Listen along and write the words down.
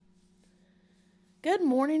Good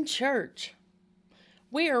morning, church.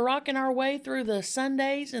 We are rocking our way through the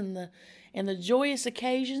Sundays and the joyous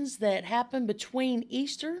occasions that happen between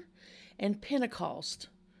Easter and Pentecost.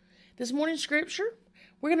 This morning's scripture,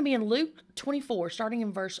 we're going to be in Luke 24, starting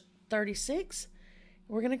in verse 36.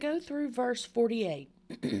 We're going to go through verse 48.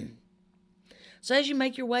 So as you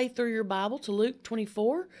make your way through your Bible to Luke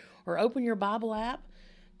 24, or open your Bible app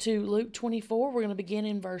to Luke 24, we're going to begin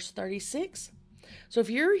in verse 36. So if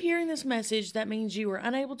you're hearing this message, that means you were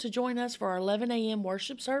unable to join us for our 11 a.m.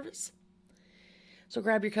 worship service. So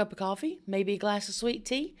grab your cup of coffee, maybe a glass of sweet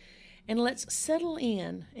tea, and let's settle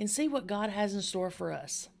in and see what God has in store for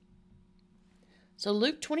us. So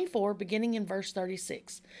Luke 24, beginning in verse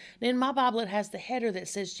 36. And in my Bible, it has the header that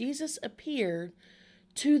says, Jesus appeared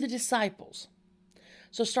to the disciples.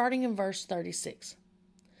 So starting in verse 36.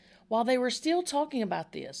 While they were still talking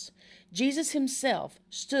about this, Jesus himself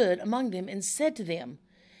stood among them and said to them,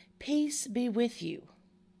 "Peace be with you."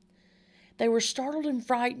 They were startled and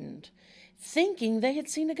frightened, thinking they had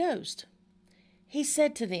seen a ghost. He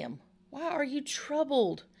said to them, "Why are you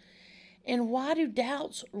troubled? And why do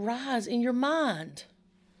doubts rise in your mind?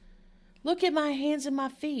 Look at my hands and my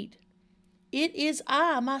feet. It is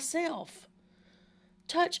I myself.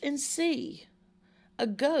 Touch and see. A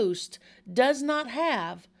ghost does not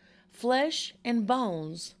have flesh and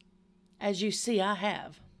bones, as you see I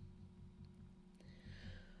have."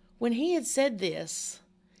 When he had said this,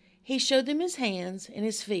 he showed them his hands and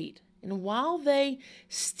his feet. And while they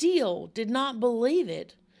still did not believe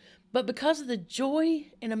it, but because of the joy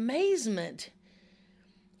and amazement,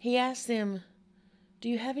 he asked them, "Do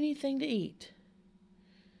you have anything to eat?"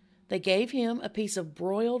 They gave him a piece of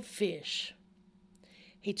broiled fish.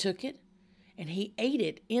 He took it and he ate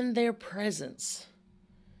it in their presence.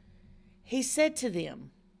 He said to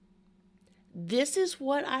them, "This is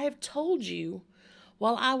what I have told you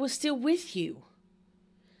while I was still with you.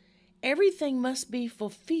 Everything must be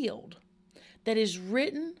fulfilled that is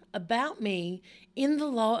written about me in the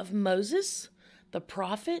law of Moses, the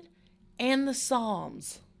prophet, and the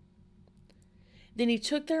Psalms." Then he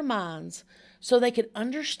took their minds so they could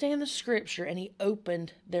understand the scripture, and he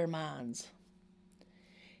opened their minds.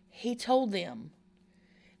 He told them,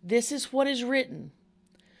 "This is what is written.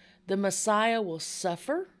 The Messiah will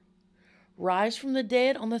suffer, rise from the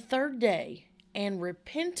dead on the third day, and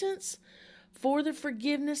repentance for the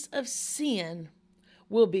forgiveness of sin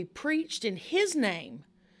will be preached in his name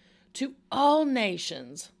to all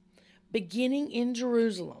nations, beginning in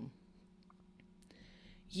Jerusalem.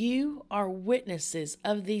 You are witnesses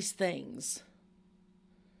of these things."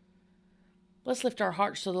 Let's lift our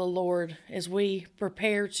hearts to the Lord as we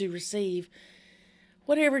prepare to receive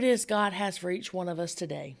whatever it is God has for each one of us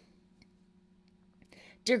today.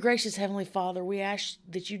 Dear gracious Heavenly Father, we ask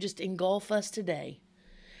that you just engulf us today.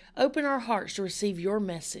 Open our hearts to receive your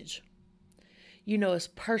message. You know us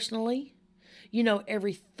personally. You know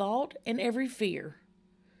every thought and every fear.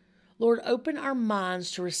 Lord, open our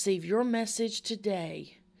minds to receive your message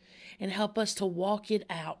today and help us to walk it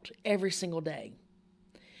out every single day.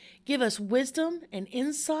 Give us wisdom and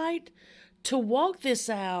insight to walk this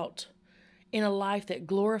out in a life that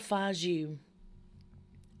glorifies you.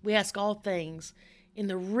 We ask all things in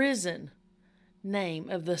the risen name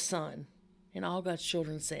of the Son. And all God's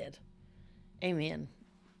children said, Amen.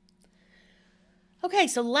 Okay,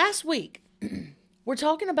 so last week, we're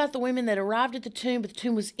talking about the women that arrived at the tomb, but the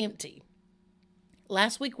tomb was empty.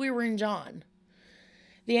 Last week we were in John.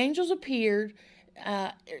 The angels appeared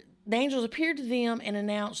to them and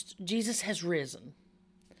announced Jesus has risen.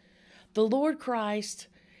 The Lord Christ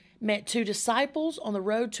met two disciples on the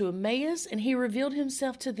road to Emmaus, and he revealed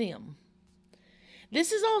himself to them.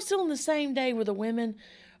 This is all still in the same day where the women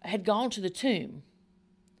had gone to the tomb.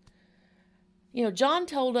 John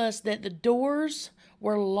told us that the doors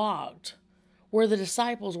were locked where the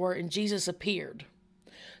disciples were and Jesus appeared.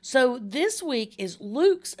 So this week is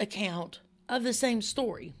Luke's account of the same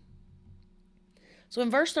story. So in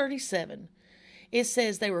verse 37, it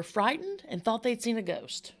says they were frightened and thought they'd seen a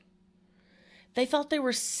ghost. They thought they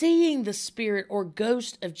were seeing the spirit or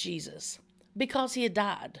ghost of Jesus because he had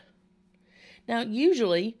died. Now,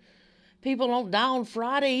 usually, people don't die on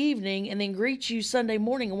Friday evening and then greet you Sunday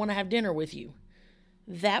morning and want to have dinner with you.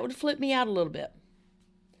 That would flip me out a little bit.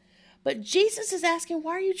 But Jesus is asking,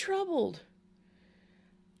 why are you troubled?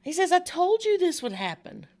 He says, I told you this would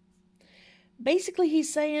happen. Basically,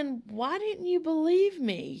 he's saying, why didn't you believe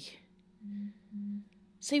me?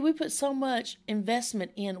 See, we put so much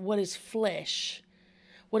investment in what is flesh,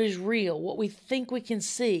 what is real, what we think we can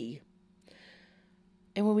see.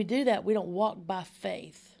 And when we do that, we don't walk by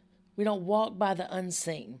faith. We don't walk by the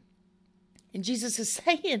unseen. And Jesus is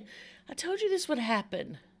saying, I told you this would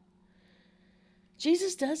happen.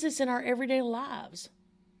 Jesus does this in our everyday lives.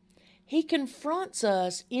 He confronts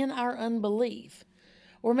us in our unbelief.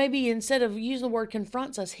 Or maybe instead of using the word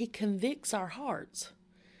confronts us, he convicts our hearts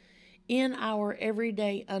in our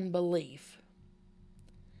everyday unbelief.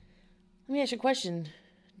 Let me ask you a question.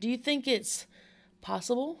 Do you think it's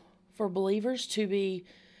possible for believers to be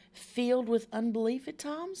filled with unbelief at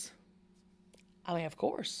times? I mean, of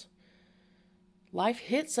course. Life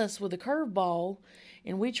hits us with a curveball,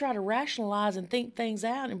 and we try to rationalize and think things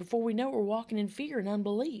out, and before we know it, we're walking in fear and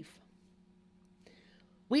unbelief.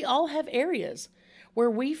 We all have areas where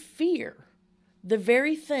we fear the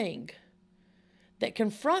very thing that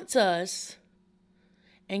confronts us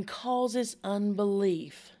and causes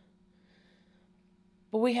unbelief.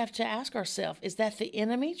 But we have to ask ourselves, is that the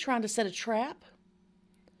enemy trying to set a trap?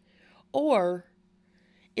 Or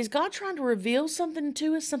is God trying to reveal something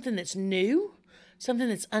to us, something that's new, something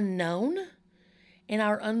that's unknown, and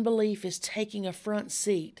our unbelief is taking a front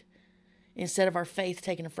seat instead of our faith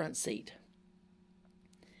taking a front seat?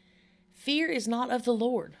 Fear is not of the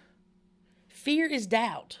Lord. Fear is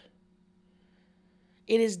doubt.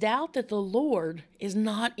 It is doubt that the Lord is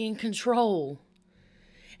not in control.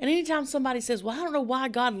 And anytime somebody says, well, I don't know why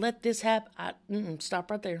God let this happen,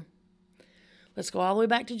 stop right there. Let's go all the way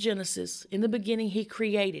back to Genesis. In the beginning, he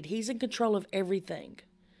created. He's in control of everything.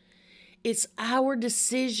 It's our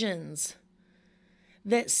decisions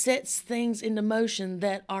that sets things into motion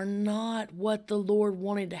that are not what the Lord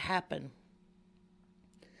wanted to happen.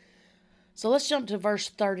 So let's jump to verse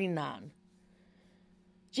 39.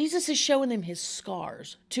 Jesus is showing them his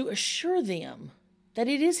scars to assure them that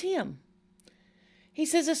it is him. He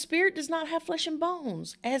says, a spirit does not have flesh and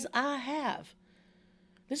bones, as I have.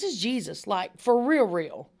 This is Jesus, like for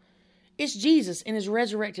real. It's Jesus in his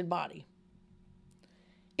resurrected body.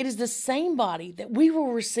 It is the same body that we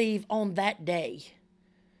will receive on that day.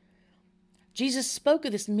 Jesus spoke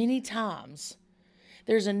of this many times.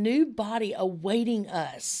 There's a new body awaiting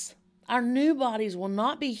us. Our new bodies will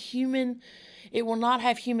not be human. It will not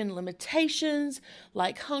have human limitations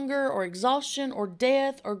like hunger or exhaustion or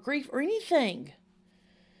death or grief or anything.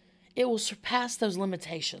 It will surpass those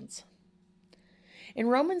limitations. In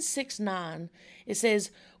Romans 6:9, it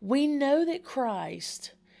says, we know that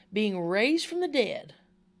Christ, being raised from the dead,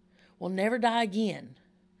 will never die again.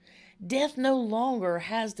 Death no longer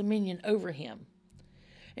has dominion over him.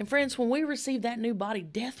 And friends, when we receive that new body,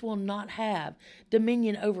 death will not have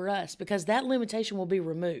dominion over us because that limitation will be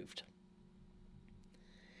removed.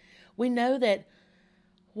 We know that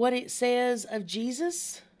what it says of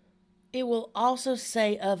Jesus, it will also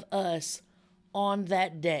say of us on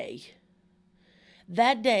that day.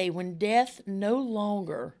 That day when death no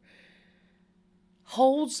longer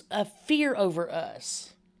holds a fear over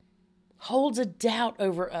us, holds a doubt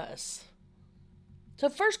over us. So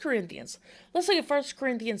 1 Corinthians, let's look at 1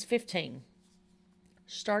 Corinthians 15,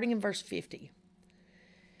 starting in verse 50.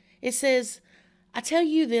 It says, I tell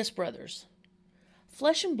you this, brothers,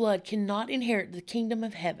 flesh and blood cannot inherit the kingdom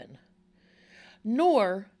of heaven,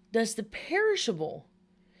 nor does the perishable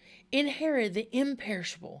inherit the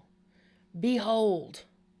imperishable. Behold,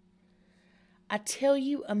 I tell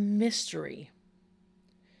you a mystery.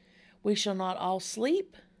 We shall not all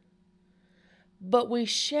sleep, but we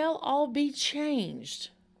shall all be changed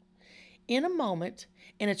in a moment,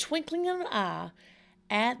 in a twinkling of an eye,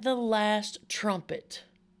 at the last trumpet.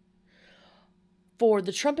 For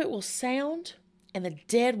the trumpet will sound, and the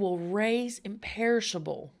dead will raise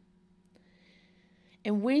imperishable,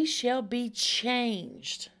 and we shall be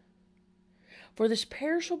changed. For this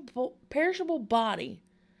perishable body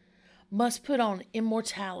must put on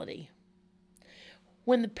immortality.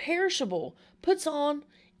 When the perishable puts on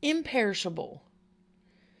imperishable,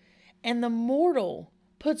 and the mortal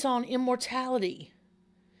puts on immortality,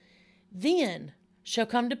 then shall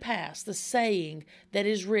come to pass the saying that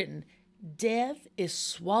is written, death is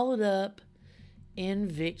swallowed up in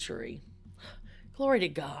victory. Glory to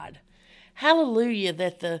God. Hallelujah,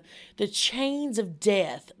 that the chains of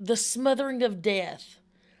death, the smothering of death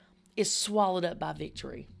is swallowed up by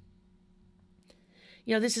victory.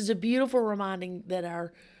 You know, this is a beautiful reminding that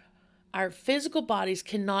our physical bodies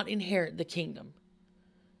cannot inherit the kingdom.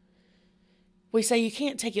 We say you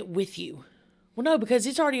can't take it with you. Well, no, because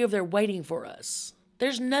it's already over there waiting for us.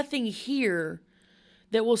 There's nothing here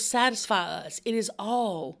that will satisfy us. It is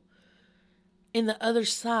all in the other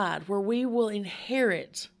side where we will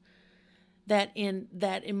inherit that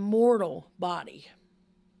immortal body.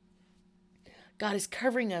 God is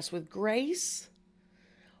covering us with grace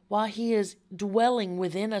while he is dwelling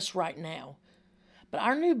within us right now But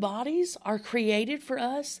our new bodies are created for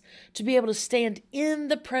us to be able to stand in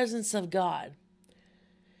the presence of God.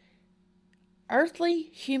 Earthly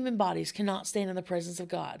human bodies cannot stand in the presence of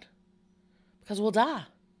God because we'll die.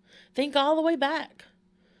 Think all the way back.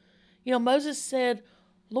 Moses said,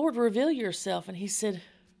 Lord, reveal yourself. And he said,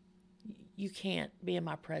 you can't be in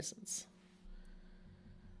my presence.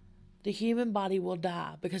 The human body will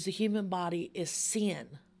die because the human body is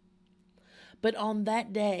sin. But on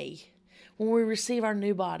that day, when we receive our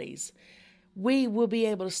new bodies, we will be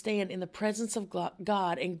able to stand in the presence of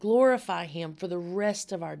God and glorify Him for the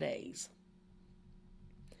rest of our days.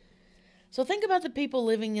 So think about the people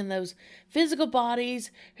living in those physical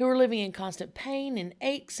bodies who are living in constant pain and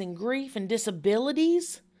aches and grief and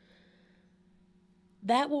disabilities.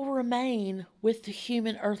 That will remain with the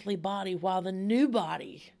human earthly body, while the new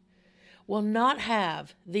body will not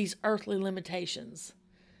have these earthly limitations.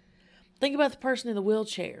 Think about the person in the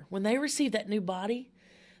wheelchair. When they receive that new body,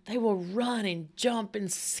 they will run and jump and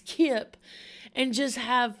skip and just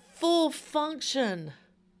have full function.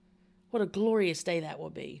 What a glorious day that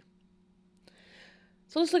will be.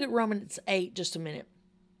 So let's look at Romans 8 just a minute.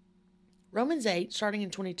 Romans 8, starting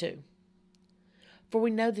in 22. For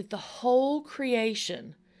we know that the whole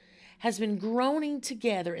creation has been groaning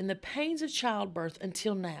together in the pains of childbirth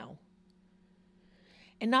until now.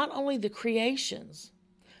 And not only the creations,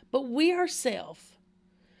 but we ourselves,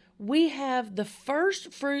 we have the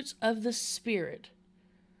first fruits of the Spirit,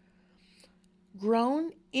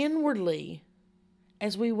 grown inwardly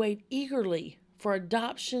as we wait eagerly for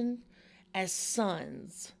adoption as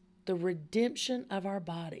sons, the redemption of our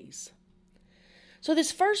bodies. So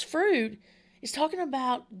this first fruit is talking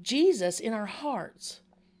about Jesus in our hearts.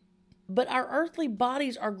 But our earthly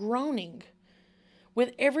bodies are groaning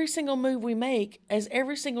with every single move we make as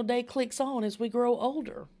every single day clicks on as we grow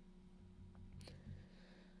older.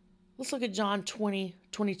 Let's look at John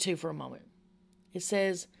 20:22 for a moment. It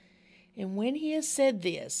says, and when he has said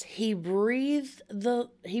this, he breathed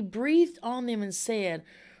on them and said,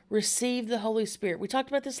 receive the Holy Spirit. We talked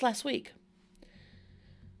about this last week.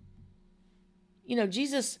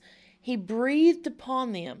 Jesus, he breathed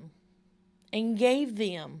upon them and gave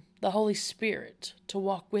them the Holy Spirit to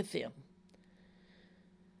walk with them.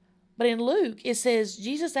 But in Luke, it says,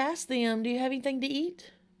 Jesus asked them, do you have anything to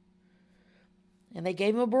eat? And they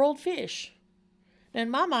gave him a broiled fish. Now, in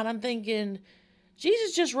my mind, I'm thinking,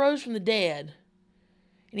 Jesus just rose from the dead.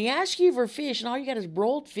 And he asked you for fish, and all you got is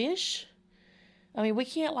broiled fish? We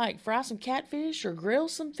can't fry some catfish or grill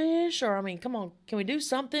some fish, or come on, can we do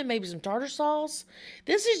something? Maybe some tartar sauce?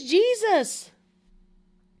 This is Jesus.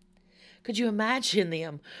 Could you imagine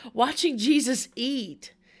them watching Jesus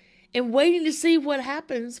eat and waiting to see what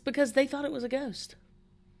happens because they thought it was a ghost?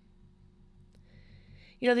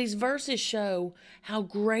 These verses show how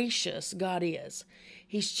gracious God is.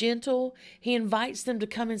 He's gentle. He invites them to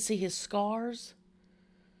come and see his scars.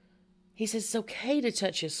 He says it's okay to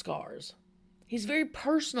touch his scars. He's very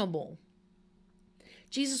personable.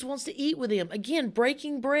 Jesus wants to eat with them. Again,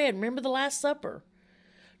 breaking bread. Remember the Last Supper.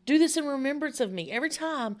 Do this in remembrance of me. Every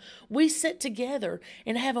time we sit together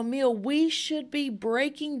and have a meal, we should be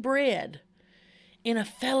breaking bread in a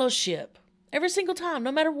fellowship. Every single time,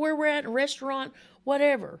 no matter where we're at, a restaurant,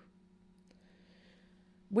 whatever.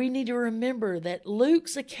 We need to remember that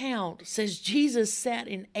Luke's account says Jesus sat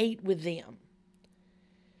and ate with them.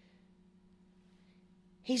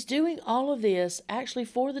 He's doing all of this actually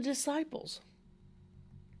for the disciples.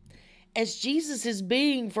 As Jesus is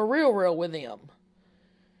being for real with them.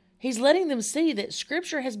 He's letting them see that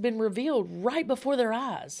Scripture has been revealed right before their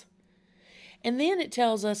eyes. And then it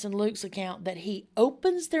tells us in Luke's account that he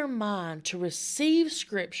opens their mind to receive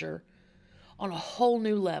Scripture on a whole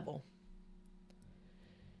new level.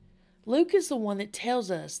 Luke is the one that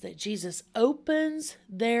tells us that Jesus opens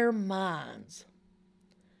their minds.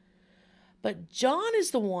 But John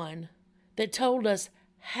is the one that told us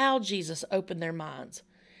how Jesus opened their minds.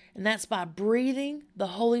 And that's by breathing the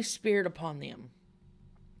Holy Spirit upon them.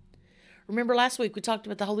 Remember last week we talked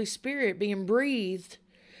about the Holy Spirit being breathed.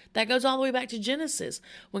 That goes all the way back to Genesis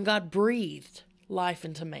when God breathed life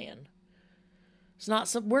into man.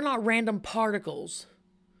 We're not random particles.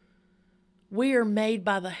 We are made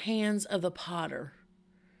by the hands of the potter.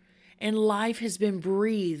 And life has been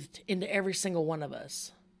breathed into every single one of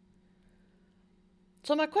us.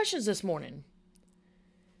 So my questions this morning.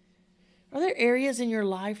 Are there areas in your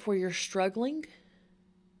life where you're struggling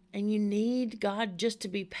and you need God just to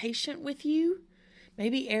be patient with you?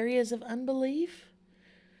 Maybe areas of unbelief?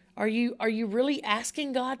 Are you really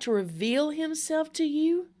asking God to reveal himself to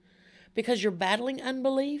you because you're battling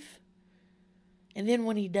unbelief? And then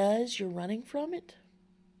when he does, you're running from it?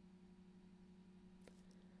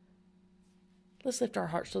 Let's lift our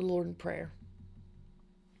hearts to the Lord in prayer.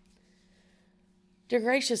 Dear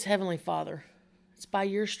gracious Heavenly Father, it's by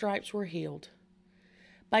your stripes we're healed.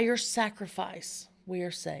 By your sacrifice we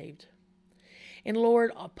are saved. And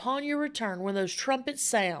Lord, upon your return, when those trumpets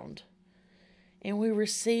sound and we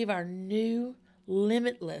receive our new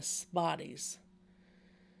limitless bodies,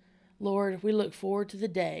 Lord, we look forward to the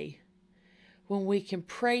day when we can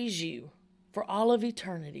praise you for all of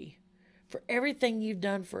eternity, for everything you've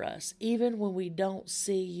done for us, even when we don't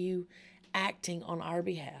see you acting on our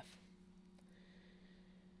behalf.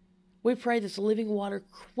 We pray that the living water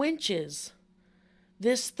quenches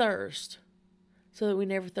this thirst so that we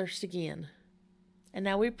never thirst again. And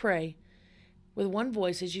now we pray with one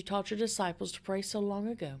voice as you taught your disciples to pray so long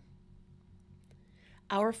ago.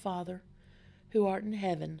 Our Father, who art in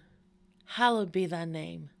heaven, hallowed be thy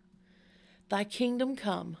name. Thy kingdom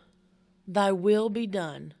come, thy will be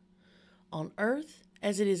done, on earth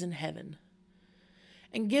as it is in heaven.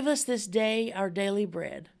 And give us this day our daily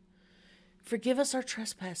bread. Forgive us our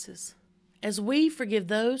trespasses, as we forgive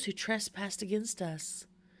those who trespass against us.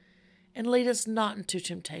 And lead us not into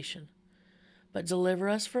temptation, but deliver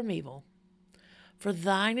us from evil. For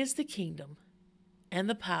thine is the kingdom, and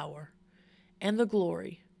the power, and the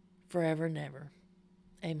glory, forever and ever.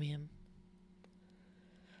 Amen.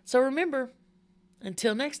 So remember,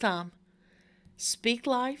 until next time, speak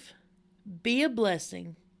life, be a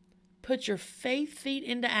blessing, put your faith feet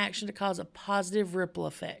into action to cause a positive ripple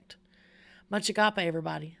effect. Much agape,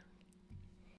 everybody.